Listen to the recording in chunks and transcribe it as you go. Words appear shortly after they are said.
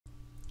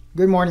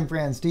Good morning,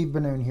 friends. Steve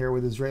Benoon here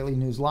with Israeli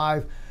News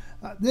Live.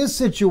 This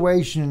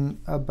situation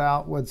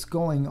about what's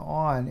going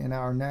on in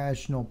our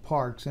national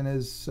parks, and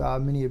as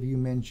many of you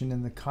mentioned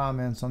in the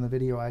comments on the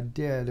video I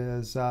did,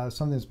 is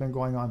something that's been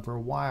going on for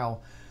a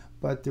while,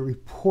 but the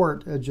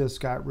report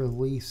just got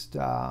released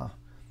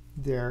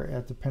there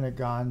at the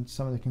Pentagon,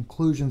 some of the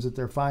conclusions that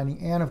they're finding,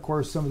 and of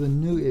course some of the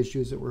new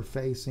issues that we're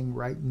facing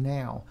right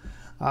now.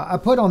 I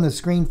put on the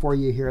screen for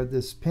you here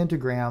this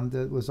pentagram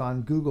that was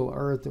on Google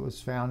Earth that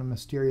was found, a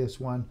mysterious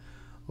one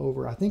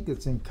over, I think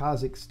it's in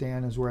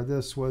Kazakhstan is where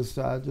this was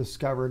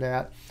discovered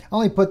at. I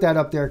only put that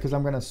up there because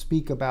I'm going to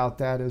speak about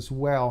that as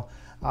well.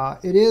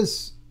 The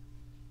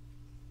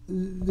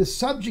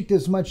subject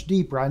is much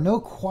deeper. I know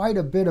quite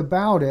a bit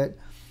about it,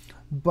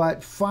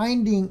 but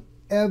finding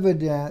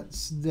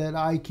evidence that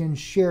I can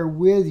share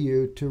with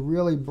you to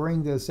really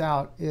bring this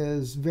out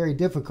is very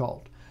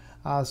difficult.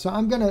 So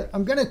I'm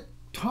gonna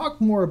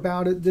talk more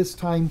about it this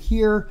time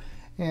here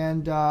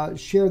and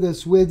share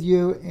this with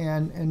you,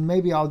 and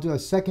maybe I'll do a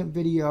second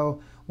video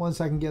once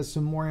I can get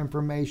some more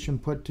information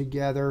put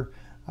together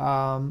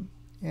and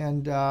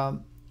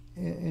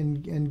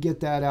get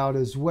that out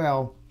as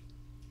well.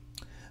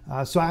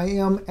 So I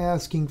am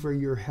asking for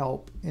your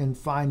help in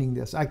finding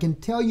this. I can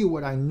tell you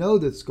what I know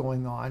that's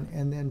going on,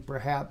 and then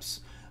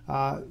perhaps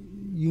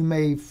you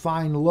may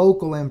find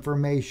local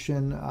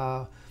information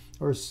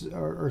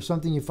or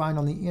something you find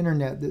on the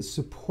internet that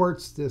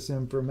supports this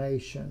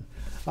information.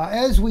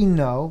 As we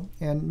know,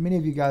 and many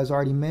of you guys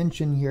already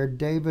mentioned here,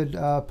 David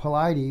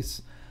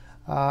Paulides,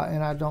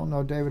 and I don't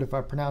know, David, if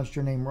I pronounced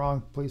your name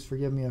wrong, please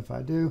forgive me if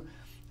I do,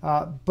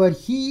 but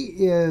he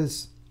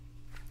is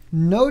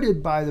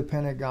noted by the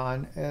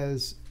Pentagon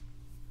as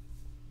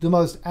the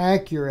most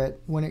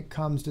accurate when it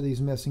comes to these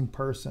missing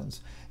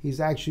persons. He's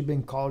actually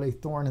been called a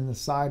thorn in the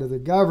side of the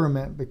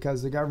government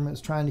because the government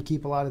is trying to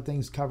keep a lot of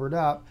things covered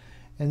up.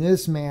 And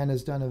this man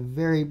has done a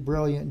very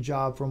brilliant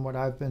job, from what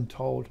I've been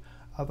told,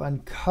 of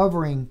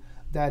uncovering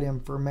that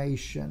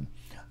information.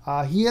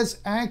 He is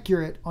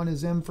accurate on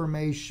his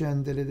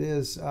information that it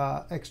is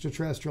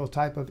extraterrestrial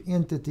type of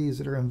entities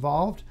that are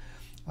involved.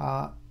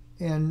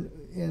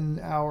 In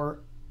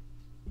our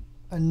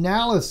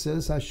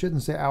analysis, I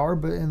shouldn't say our,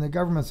 but in the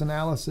government's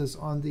analysis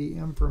on the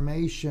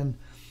information,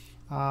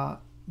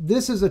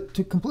 this is a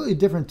completely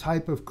different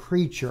type of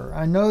creature.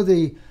 I know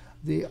the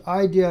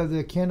idea of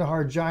the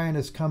Kandahar giant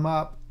has come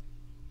up,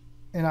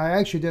 and I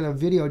actually did a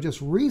video just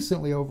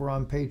recently over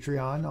on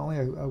Patreon, only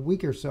a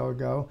week or so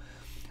ago,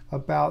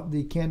 about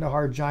the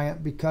Kandahar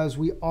giant, because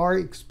we are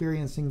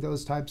experiencing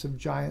those types of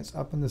giants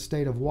up in the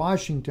state of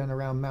Washington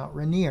around Mount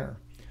Rainier.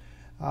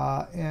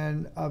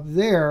 And up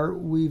there,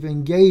 we've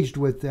engaged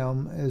with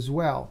them as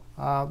well.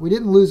 We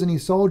didn't lose any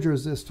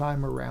soldiers this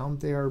time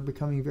around. They are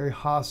becoming very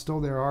hostile.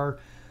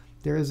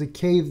 There is a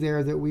cave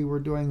there that we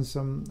were doing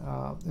some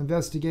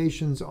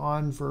investigations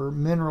on for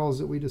minerals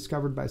that we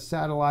discovered by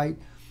satellite,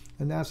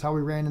 and that's how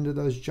we ran into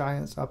those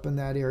giants up in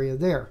that area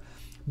there.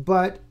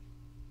 But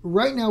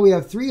right now we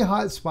have 3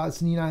 hot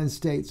spots in the United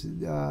States.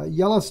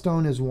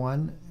 Yellowstone is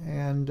one,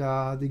 and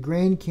the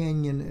Grand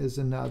Canyon is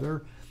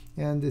another.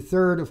 And the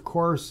third, of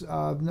course,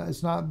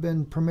 it's not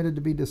been permitted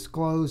to be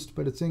disclosed,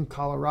 but it's in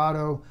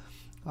Colorado.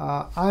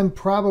 I'm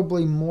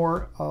probably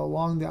more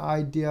along the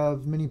idea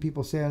of many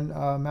people saying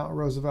Mount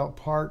Roosevelt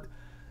Park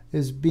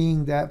is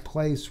being that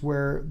place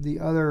where the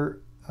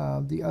other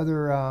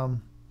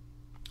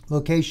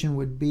location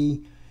would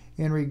be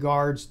in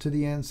regards to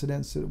the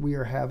incidents that we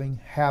are having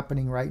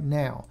happening right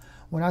now.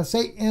 When I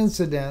say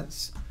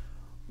incidents,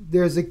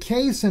 there's a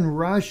case in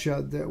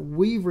Russia that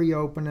we've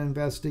reopened an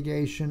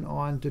investigation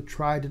on to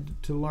try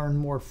to learn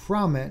more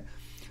from it,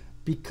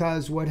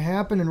 because what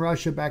happened in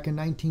Russia back in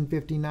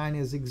 1959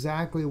 is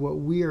exactly what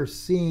we are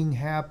seeing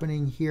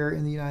happening here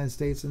in the United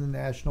States in the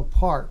national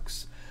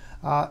parks.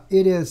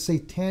 It is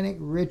satanic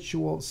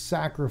ritual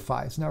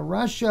sacrifice. Now,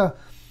 Russia,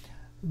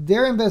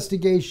 their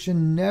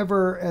investigation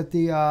never, at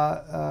the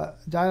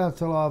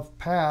Dyatlov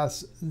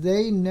Pass,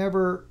 they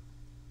never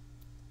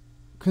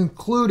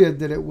concluded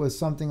that it was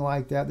something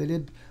like that. They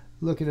did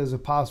look at it as a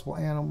possible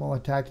animal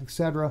attack,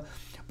 etc.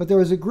 But there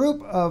was a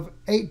group of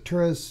 8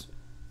 tourists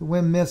who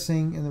went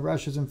missing in the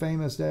Russia's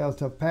infamous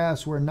Dyatlov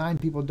Pass, where 9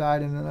 people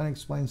died in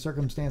unexplained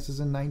circumstances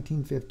in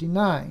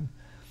 1959.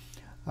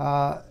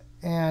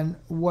 And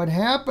what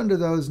happened to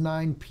those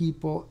 9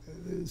 people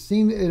it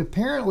seems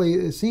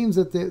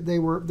that they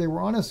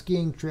were on a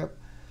skiing trip,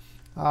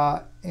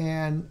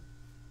 and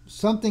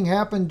something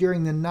happened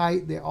during the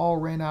night. They all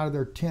ran out of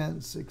their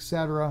tents,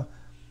 etc.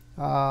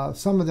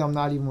 Some of them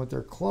not even with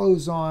their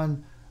clothes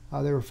on.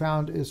 They were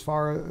found as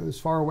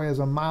far away as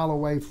a mile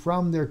away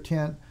from their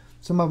tent.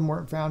 Some of them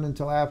weren't found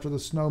until after the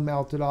snow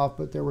melted off,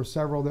 but there were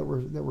several that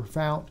were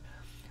found.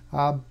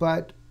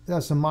 But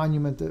that's a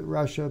monument that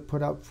Russia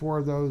put up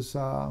for those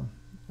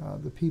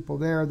the people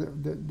there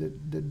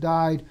that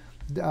died.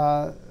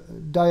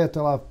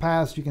 Dyatlov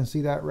Pass, you can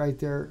see that right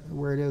there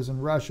where it is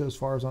in Russia as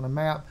far as on a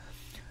map.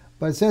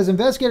 But it says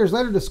investigators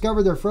later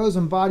discovered their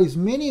frozen bodies,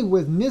 many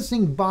with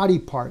missing body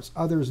parts,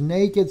 others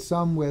naked,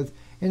 some with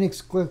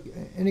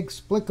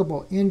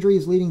inexplicable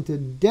injuries leading to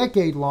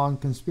decade-long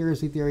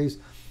conspiracy theories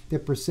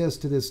that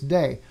persist to this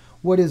day.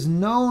 What is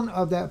known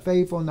of that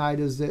fateful night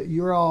is that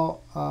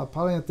Ural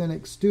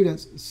polyethnic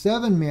students,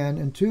 7 men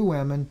and 2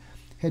 women,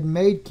 had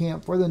made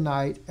camp for the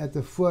night at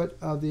the foot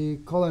of the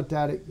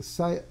Kolotatic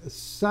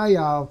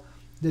Sayal,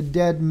 the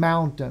Dead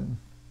Mountain,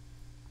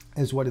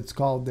 is what it's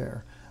called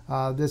there.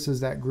 This is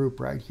that group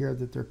right here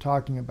that they're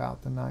talking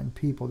about, the 9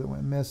 people that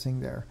went missing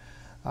there.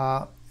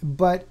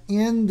 But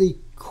in the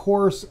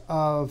course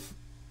of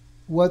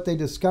what they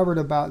discovered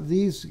about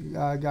these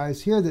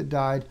guys here that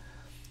died,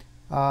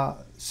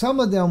 some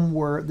of them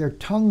their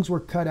tongues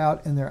were cut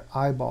out and their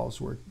eyeballs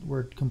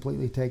were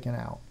completely taken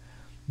out.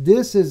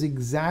 This is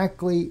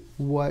exactly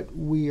what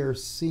we are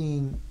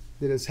seeing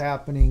that is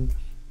happening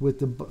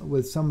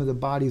with some of the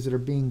bodies that are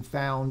being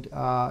found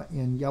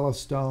in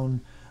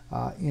Yellowstone,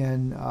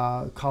 in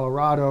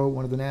Colorado,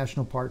 one of the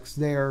national parks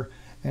there,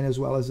 and as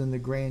well as in the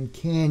Grand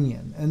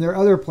Canyon. And there are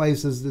other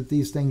places that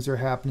these things are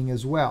happening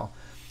as well.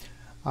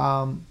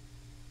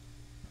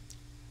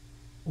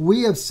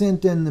 We have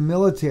sent in the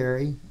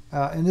military,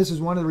 and this is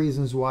one of the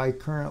reasons why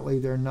currently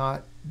they're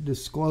not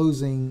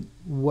disclosing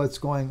what's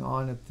going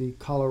on at the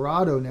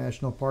Colorado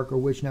National Park or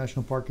which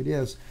national park it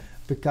is,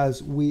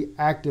 because we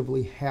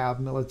actively have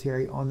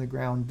military on the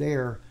ground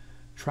there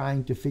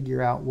trying to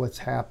figure out what's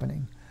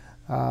happening.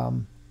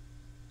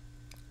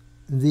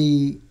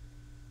 The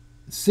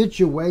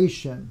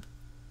situation,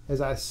 as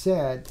I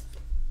said,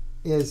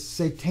 is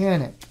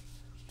satanic.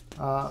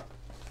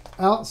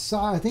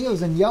 Outside, I think it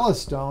was in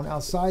Yellowstone,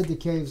 outside the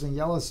caves in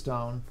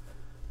Yellowstone,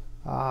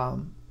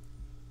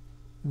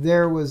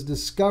 there was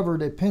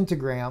discovered a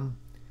pentagram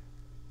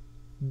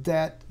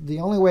that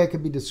the only way it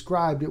could be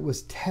described, it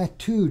was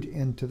tattooed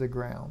into the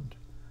ground.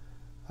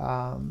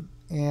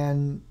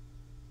 And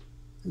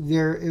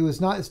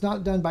it's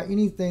not done by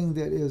anything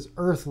that is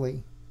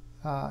earthly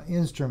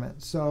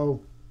instrument.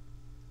 So,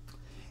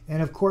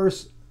 and of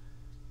course,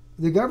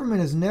 the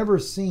government has never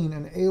seen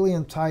an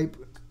alien type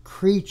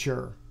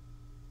creature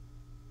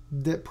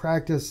that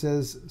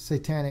practices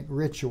satanic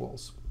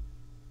rituals.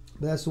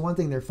 But that's the one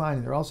thing they're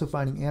finding. They're also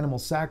finding animal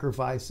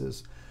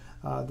sacrifices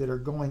that are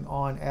going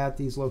on at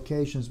these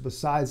locations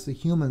besides the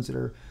humans that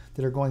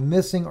are going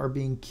missing or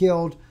being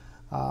killed.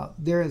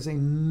 There is a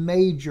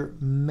major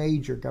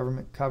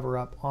government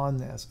cover-up on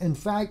this. In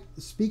fact,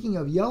 speaking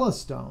of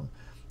Yellowstone,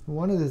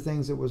 one of the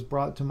things that was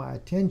brought to my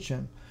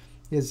attention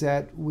is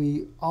that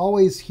we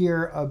always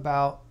hear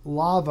about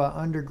lava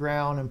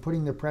underground and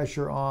putting the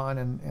pressure on,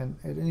 and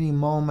at any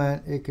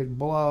moment it could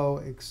blow,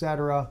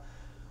 etc.,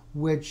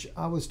 which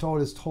I was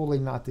told is totally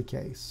not the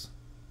case.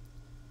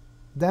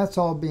 That's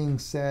all being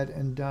said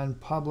and done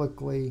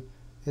publicly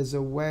as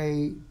a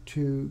way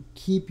to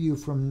keep you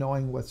from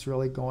knowing what's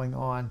really going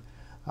on.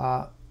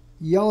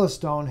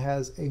 Yellowstone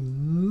has a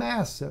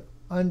massive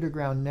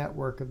underground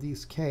network of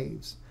these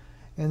caves,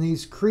 and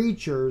these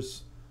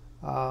creatures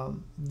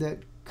that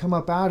come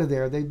up out of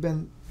there,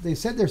 they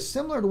said they're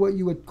similar to what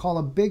you would call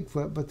a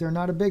Bigfoot, but they're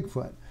not a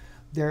Bigfoot.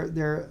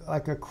 They're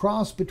like a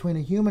cross between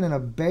a human and a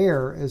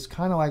bear, is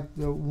kind of like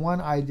the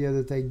one idea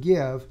that they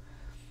give.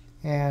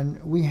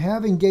 And we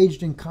have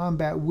engaged in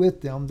combat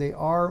with them. They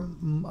are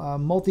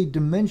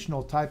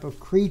multi-dimensional type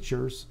of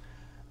creatures,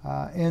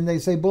 and they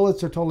say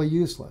bullets are totally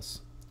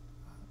useless.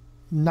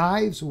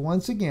 Knives,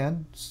 once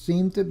again,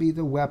 seem to be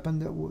the weapon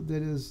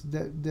that is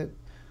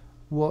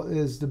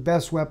the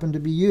best weapon to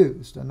be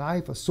used. A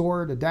knife, a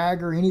sword, a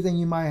dagger, anything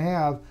you might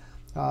have,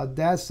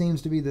 that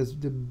seems to be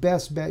the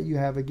best bet you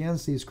have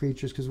against these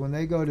creatures, because when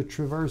they go to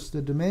traverse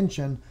the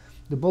dimension,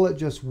 the bullet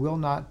just will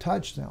not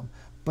touch them.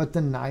 But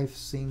the knife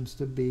seems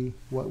to be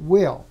what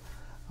will.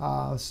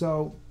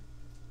 So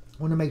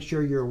I want to make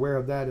sure you're aware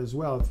of that as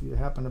well if you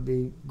happen to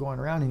be going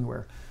around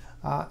anywhere.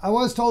 I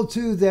was told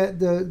too that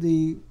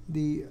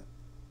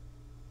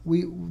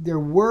there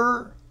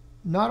were,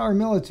 not our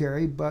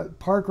military, but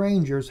park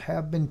rangers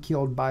have been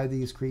killed by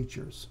these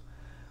creatures,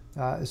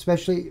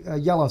 especially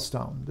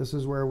Yellowstone. This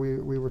is where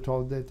we were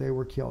told that they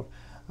were killed.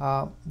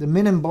 The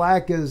Men in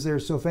Black, as they're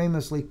so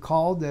famously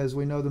called, as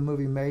we know the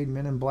movie made,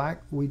 Men in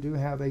Black, we do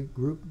have a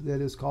group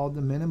that is called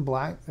the Men in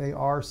Black. They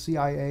are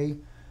CIA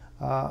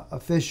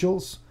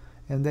officials,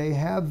 and they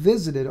have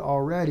visited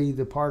already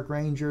the park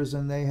rangers,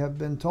 and they have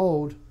been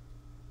told,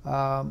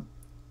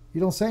 you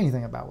don't say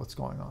anything about what's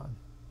going on.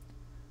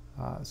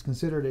 It's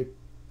considered a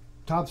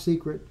top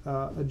secret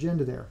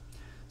agenda there.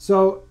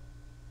 So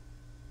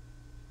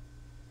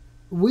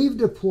we've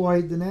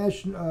deployed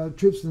the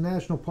troops to the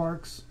national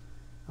parks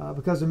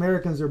because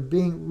Americans are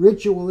being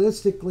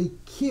ritualistically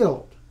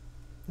killed.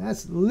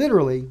 That's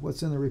literally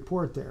what's in the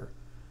report there.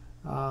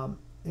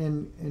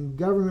 In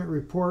government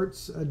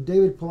reports,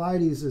 David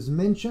Paulides is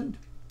mentioned.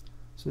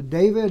 So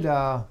David,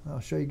 I'll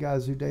show you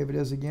guys who David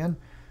is again.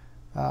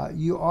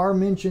 You are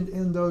mentioned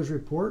in those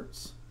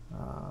reports.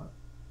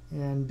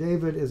 And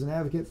David is an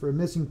advocate for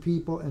missing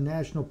people in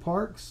national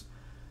parks.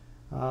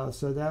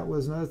 So that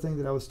was another thing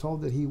that I was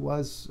told that he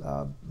was,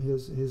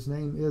 his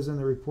name is in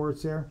the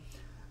reports there.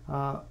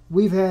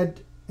 We've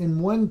had in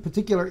one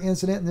particular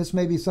incident, and this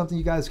may be something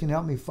you guys can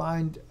help me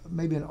find,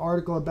 maybe an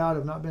article about.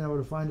 I've not been able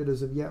to find it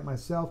as of yet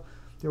myself.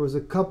 There was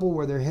a couple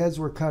where their heads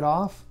were cut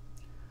off.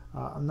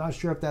 I'm not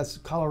sure if that's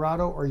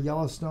Colorado or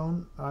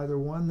Yellowstone, either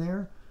one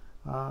there.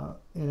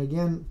 And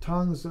again,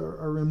 tongues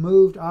are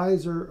removed,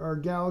 eyes are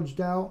gouged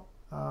out.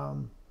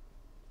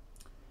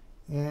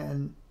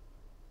 And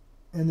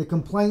the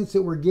complaints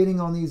that we're getting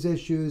on these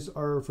issues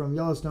are from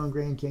Yellowstone,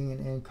 Grand Canyon,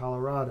 and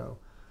Colorado.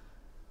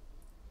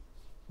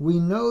 We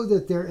know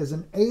that there is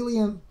an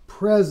alien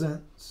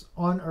presence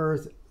on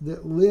Earth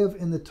that live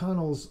in the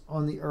tunnels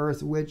on the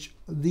Earth, which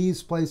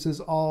these places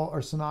all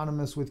are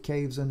synonymous with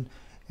caves and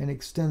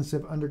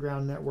extensive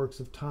underground networks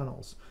of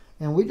tunnels.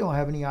 And we don't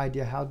have any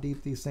idea how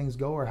deep these things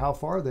go or how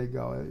far they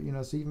go. You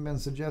know, it's even been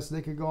suggested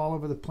they could go all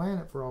over the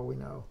planet for all we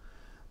know.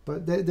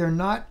 But they're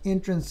not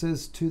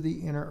entrances to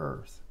the inner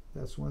Earth.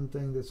 That's one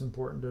thing that's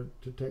important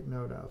to take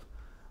note of.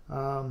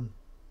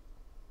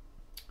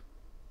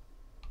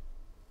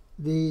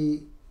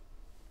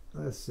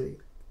 Let's see.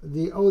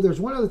 There's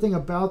one other thing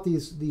about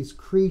these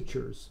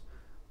creatures.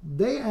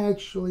 They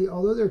actually,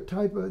 although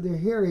they're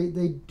hairy,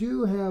 they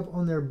do have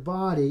on their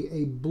body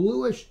a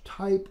bluish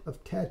type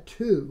of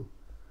tattoo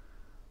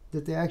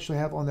that they actually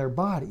have on their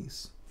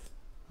bodies.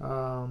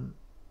 And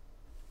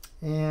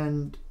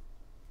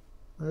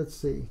let's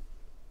see.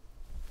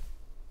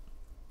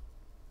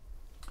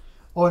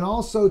 Oh, and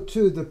also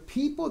too, the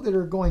people that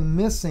are going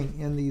missing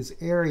in these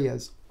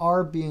areas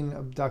are being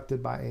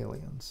abducted by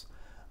aliens.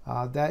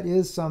 That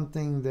is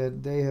something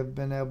that they have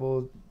been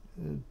able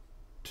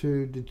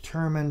to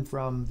determine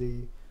from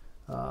the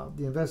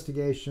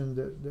investigation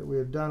that we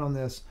have done on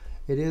this.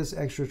 It is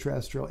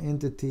extraterrestrial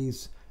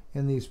entities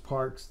in these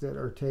parks that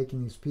are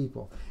taking these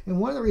people. And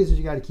one of the reasons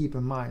you got to keep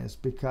in mind is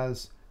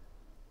because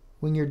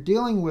when you're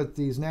dealing with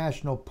these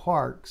national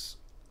parks,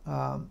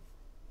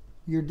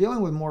 you're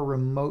dealing with more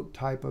remote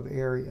type of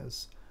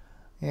areas.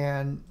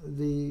 And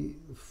the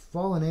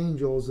fallen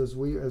angels,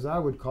 as I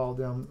would call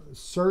them,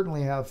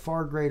 certainly have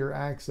far greater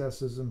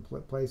accesses in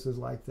places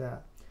like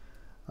that.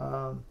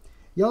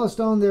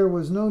 Yellowstone, there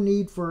was no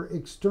need for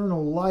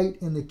external light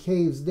in the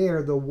caves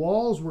there. The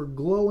walls were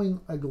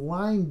glowing a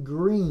lime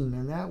green,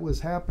 and that was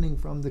happening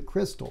from the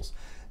crystals.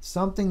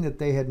 Something that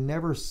they had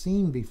never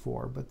seen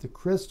before, but the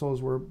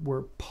crystals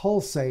were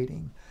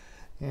pulsating.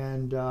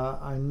 And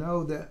I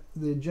know that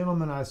the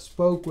gentleman I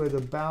spoke with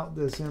about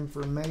this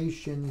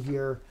information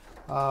here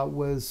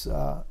was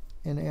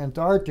in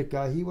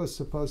Antarctica. He was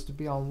supposed to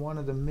be on one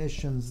of the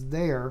missions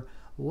there.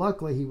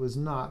 Luckily, he was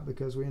not,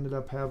 because we ended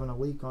up having a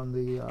leak on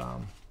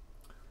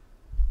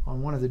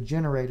one of the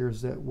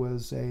generators that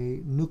was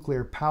a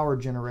nuclear power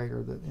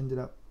generator that ended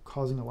up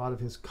causing a lot of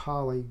his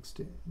colleagues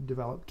to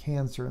develop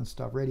cancer and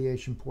stuff,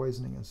 radiation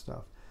poisoning and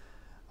stuff.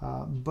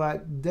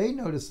 But they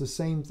noticed the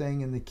same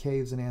thing in the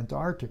caves in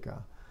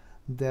Antarctica,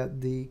 that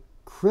the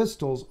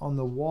crystals on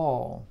the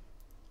wall,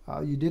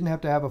 you didn't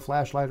have to have a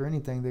flashlight or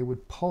anything, they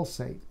would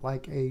pulsate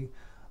like a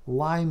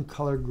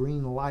lime-colored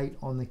green light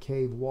on the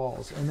cave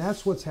walls. And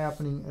that's what's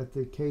happening at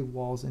the cave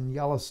walls in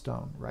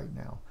Yellowstone right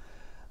now.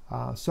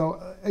 So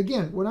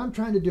again, what I'm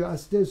trying to do,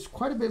 there's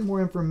quite a bit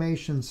more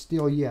information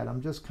still yet.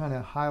 I'm just kind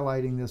of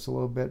highlighting this a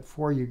little bit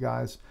for you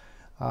guys.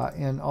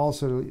 And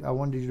also, I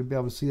wanted you to be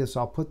able to see this.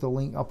 I'll put the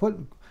link. Of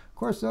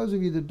course, those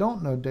of you that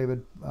don't know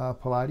David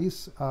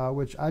Paulides,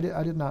 which I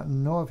did not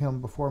know of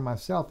him before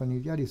myself,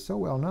 and yet he's so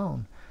well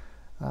known.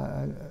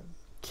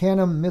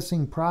 Canham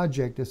Missing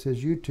Project is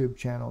his YouTube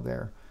channel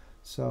there.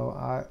 So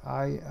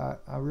I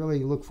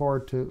really look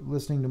forward to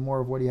listening to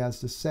more of what he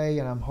has to say,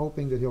 and I'm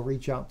hoping that he'll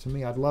reach out to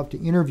me. I'd love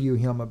to interview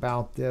him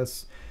about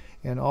this,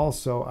 and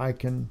also I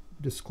can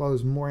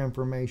disclose more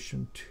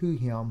information to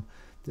him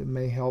that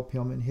may help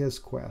him in his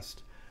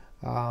quest.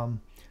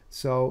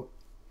 So,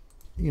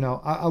 you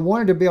know, I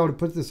wanted to be able to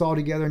put this all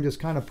together and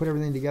just kind of put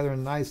everything together in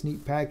a nice,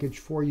 neat package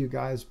for you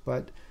guys,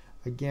 but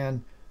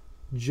again,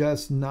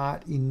 just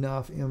not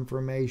enough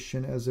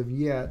information as of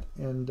yet,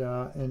 and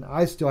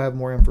I still have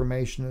more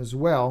information as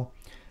well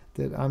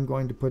that I'm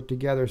going to put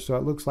together. So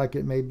it looks like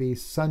it may be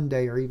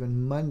Sunday or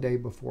even Monday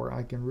before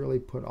I can really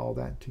put all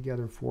that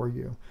together for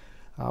you.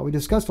 We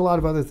discussed a lot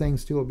of other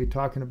things too. We'll be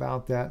talking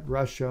about that,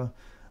 Russia,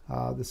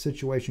 the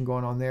situation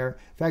going on there.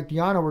 In fact,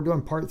 Yana, we're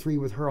doing part 3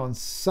 with her on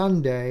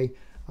Sunday.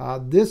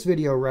 This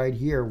video right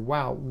here,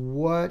 wow,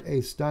 what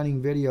a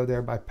stunning video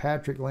there by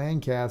Patrick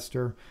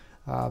Lancaster.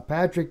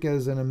 Patrick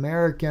is an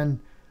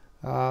American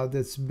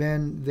that's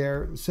been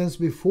there since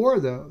before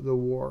the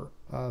war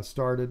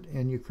started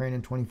in Ukraine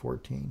in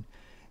 2014.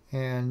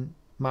 And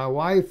my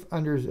wife,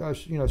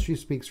 she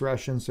speaks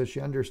Russian, so she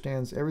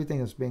understands everything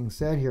that's being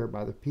said here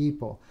by the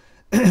people.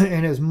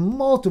 And there's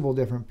multiple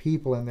different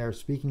people in there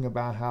speaking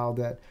about how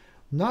that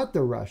not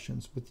the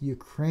Russians, but the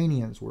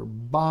Ukrainians were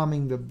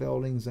bombing the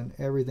buildings and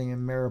everything in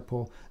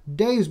Mariupol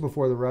days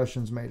before the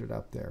Russians made it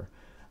up there.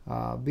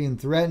 Being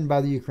threatened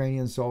by the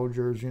Ukrainian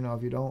soldiers, you know,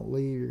 if you don't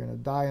leave, you're going to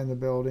die in the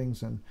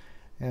buildings, and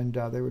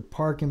they would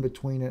park in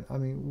between it. I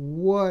mean,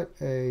 what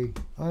a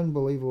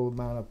unbelievable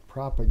amount of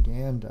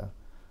propaganda.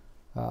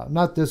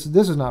 Not this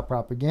is not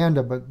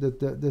propaganda, but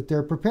that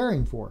they're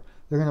preparing for.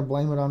 they're going to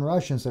blame it on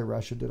Russia and say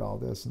Russia did all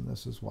this and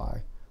this is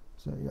why.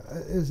 So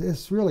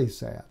it's really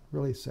sad,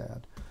 really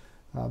sad.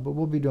 But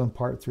we'll be doing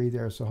part 3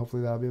 there, so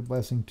hopefully that'll be a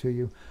blessing to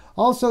you.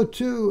 Also,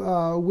 too,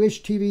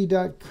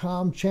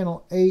 wishtv.com,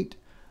 channel 8,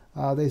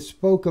 they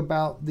spoke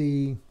about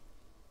the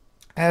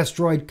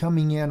asteroid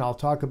coming in. I'll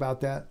talk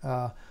about that.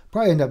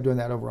 Probably end up doing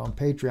that over on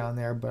Patreon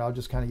there, but I'll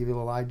just kind of give you a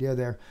little idea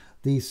there.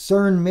 The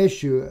CERN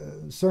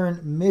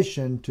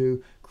mission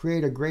to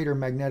create a greater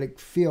magnetic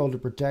field to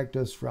protect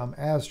us from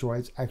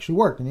asteroids actually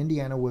worked. And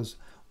Indiana was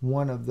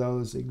one of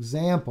those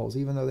examples.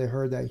 Even though they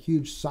heard that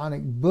huge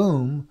sonic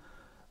boom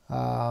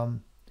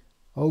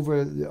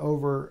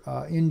over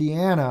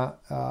Indiana,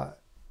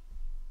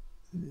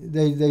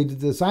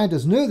 the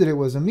scientists knew that it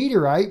was a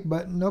meteorite,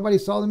 but nobody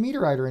saw the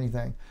meteorite or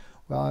anything.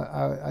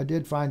 Well, I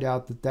did find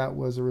out that that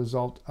was a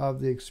result of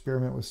the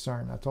experiment with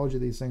CERN. I told you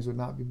these things would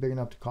not be big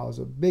enough to cause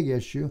a big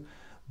issue,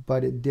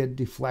 but it did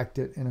deflect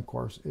it, and of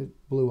course it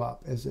blew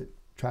up as it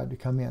tried to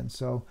come in.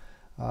 So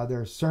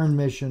their CERN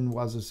mission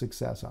was a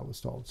success, I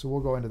was told. So we'll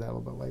go into that a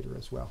little bit later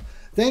as well.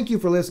 Thank you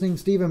for listening.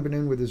 Stephen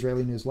Ben-Nun with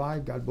Israeli News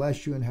Live. God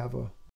bless you and have a